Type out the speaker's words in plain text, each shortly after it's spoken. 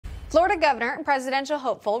Florida Governor and presidential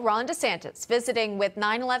hopeful Ron DeSantis visiting with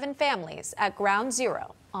 9/11 families at Ground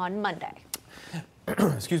Zero on Monday.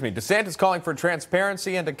 Excuse me. DeSantis calling for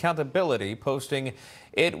transparency and accountability, posting,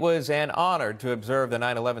 "It was an honor to observe the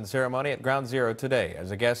 9/11 ceremony at Ground Zero today as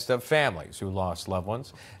a guest of families who lost loved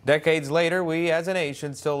ones. Decades later, we as a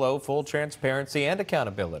nation still owe full transparency and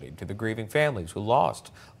accountability to the grieving families who lost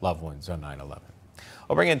loved ones on 9/11.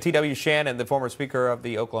 I'll bring in TW Shannon, the former Speaker of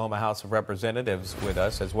the Oklahoma House of Representatives, with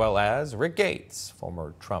us, as well as Rick Gates,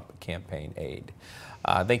 former Trump campaign aide.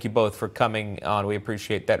 Thank you both for coming on. We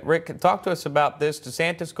appreciate that. Rick, talk to us about this.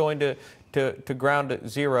 DeSantis going to Ground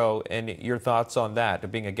Zero and your thoughts on that, to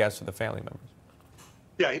being a guest of the family members.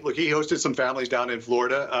 Yeah, look, he hosted some families down in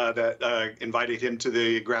Florida that invited him to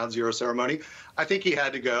the Ground Zero ceremony. I think he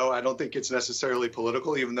had to go. I don't think it's necessarily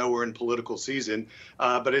political, even though we're in political season.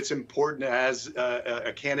 But it's important as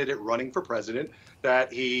a candidate running for president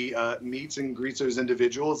that he meets and greets those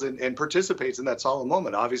individuals and participates in that solemn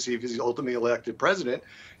moment. Obviously, if he's ultimately elected president,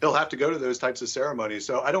 he'll have to go to those types of ceremonies.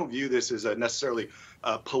 So I don't view this as a necessarily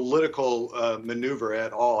political maneuver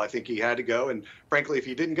at all. I think he had to go. And frankly, if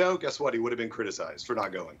he didn't go, guess what? He would have been criticized for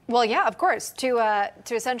not going. Well, yeah, of course, to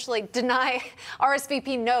essentially deny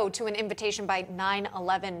RSVP no to an invitation by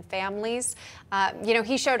 9/11 families.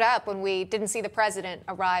 He showed up when we didn't see the president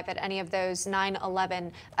arrive at any of those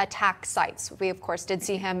 9/11 attack sites. We, of course, did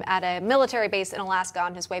see him at a military base in Alaska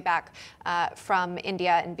on his way back from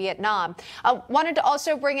India and Vietnam. Wanted to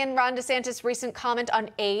also bring in Ron DeSantis' recent comment on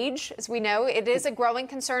age. As we know, it is a growing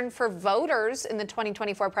concern for voters in the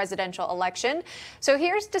 2024 presidential election. So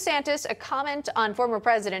here's DeSantis, a comment on former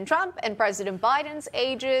President Trump and President Biden's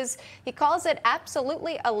ages. He calls it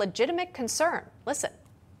absolutely a legitimate concern. Listen.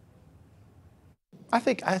 I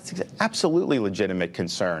think it's an absolutely legitimate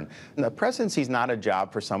concern. The presidency is not a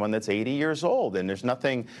job for someone that's 80 years old, and there's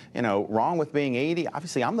nothing, wrong with being 80.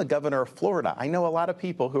 Obviously, I'm the governor of Florida. I know a lot of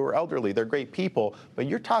people who are elderly. They're great people, but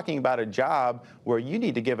you're talking about a job where you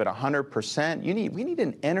need to give it 100%. We need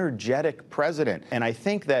an energetic president, and I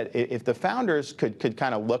think that if the founders could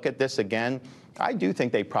kind of look at this again, I do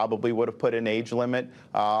think they probably would have put an age limit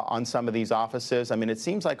on some of these offices. I mean, it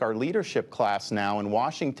seems like our leadership class now in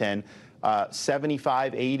Washington,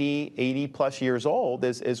 75, 80 plus years old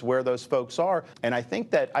is where those folks are. And I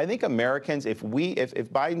think Americans, if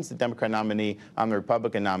Biden's the Democrat nominee, I'm the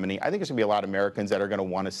Republican nominee, I think there's going to be a lot of Americans that are going to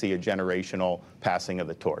want to see a generational passing of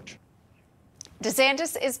the torch.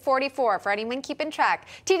 DeSantis is 44, for anyone keeping track.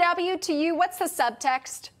 TW, to you, what's the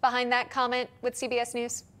subtext behind that comment with CBS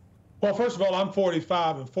News? Well, first of all, I'm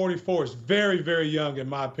 45, and 44 is very, very young, in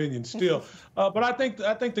my opinion, still. But I think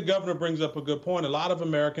the governor brings up a good point. A lot of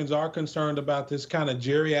Americans are concerned about this kind of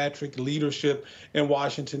geriatric leadership in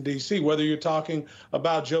Washington, D.C. Whether you're talking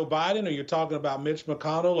about Joe Biden or you're talking about Mitch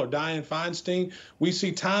McConnell or Dianne Feinstein, we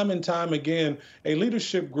see time and time again a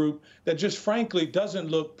leadership group that just frankly doesn't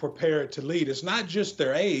look prepared to lead. It's not just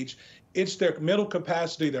their age. It's their mental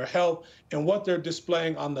capacity, their health, and what they're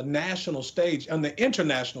displaying on the national stage, on the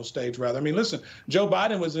international stage, rather. I mean, listen, Joe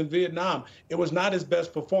Biden was in Vietnam. It was not his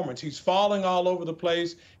best performance. He's falling all over the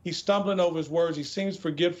place. He's stumbling over his words. He seems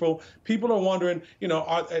forgetful. People are wondering,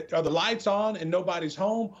 are the lights on and nobody's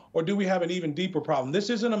home, or do we have an even deeper problem? This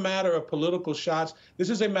isn't a matter of political shots. This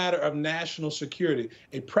is a matter of national security.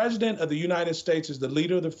 A president of the United States is the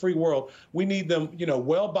leader of the free world. We need them,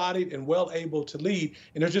 well-bodied and well-able to lead.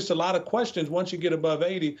 And there's just a lot of questions once you get above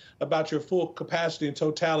 80 about your full capacity and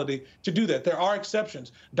totality to do that. There are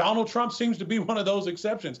exceptions. Donald Trump seems to be one of those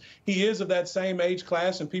exceptions. He is of that same age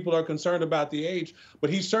class, and people are concerned about the age,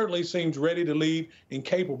 but he certainly seems ready to lead and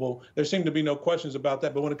capable. There seem to be no questions about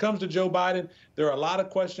that. But when it comes to Joe Biden, there are a lot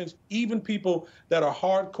of questions. Even people that are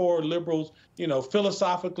hardcore liberals,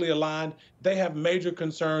 philosophically aligned, they have major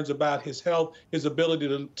concerns about his health, his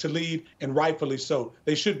ability to lead, and rightfully so.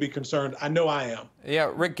 They should be concerned. I know I am.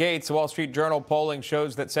 Yeah, Rick Gates, Wall Street Journal polling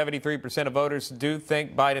shows that 73% of voters do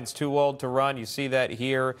think Biden's too old to run. You see that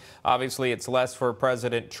here. Obviously, it's less for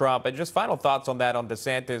President Trump. And just final thoughts on that, on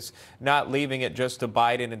DeSantis not leaving it just to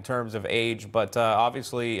Biden in terms of age, but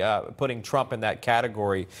obviously putting Trump in that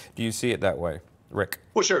category. Do you see it that way, Rick?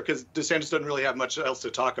 Well, sure, because DeSantis doesn't really have much else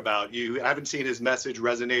to talk about. You haven't seen his message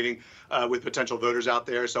resonating with potential voters out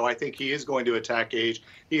there. So I think he is going to attack age.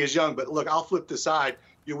 He is young. But look, I'll flip the side.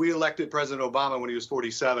 We elected President Obama when he was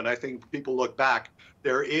 47. I think people look back.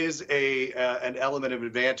 There is an element of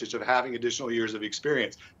advantage of having additional years of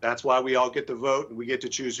experience. That's why we all get to vote, and we get to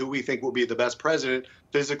choose who we think will be the best president,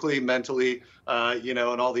 physically, mentally, and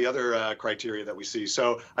all the other criteria that we see.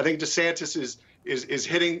 So I think DeSantis is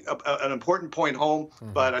hitting an important point home,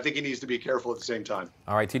 but I think he needs to be careful at the same time.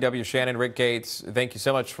 All right, TW Shannon, Rick Gates, thank you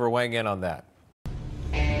so much for weighing in on that.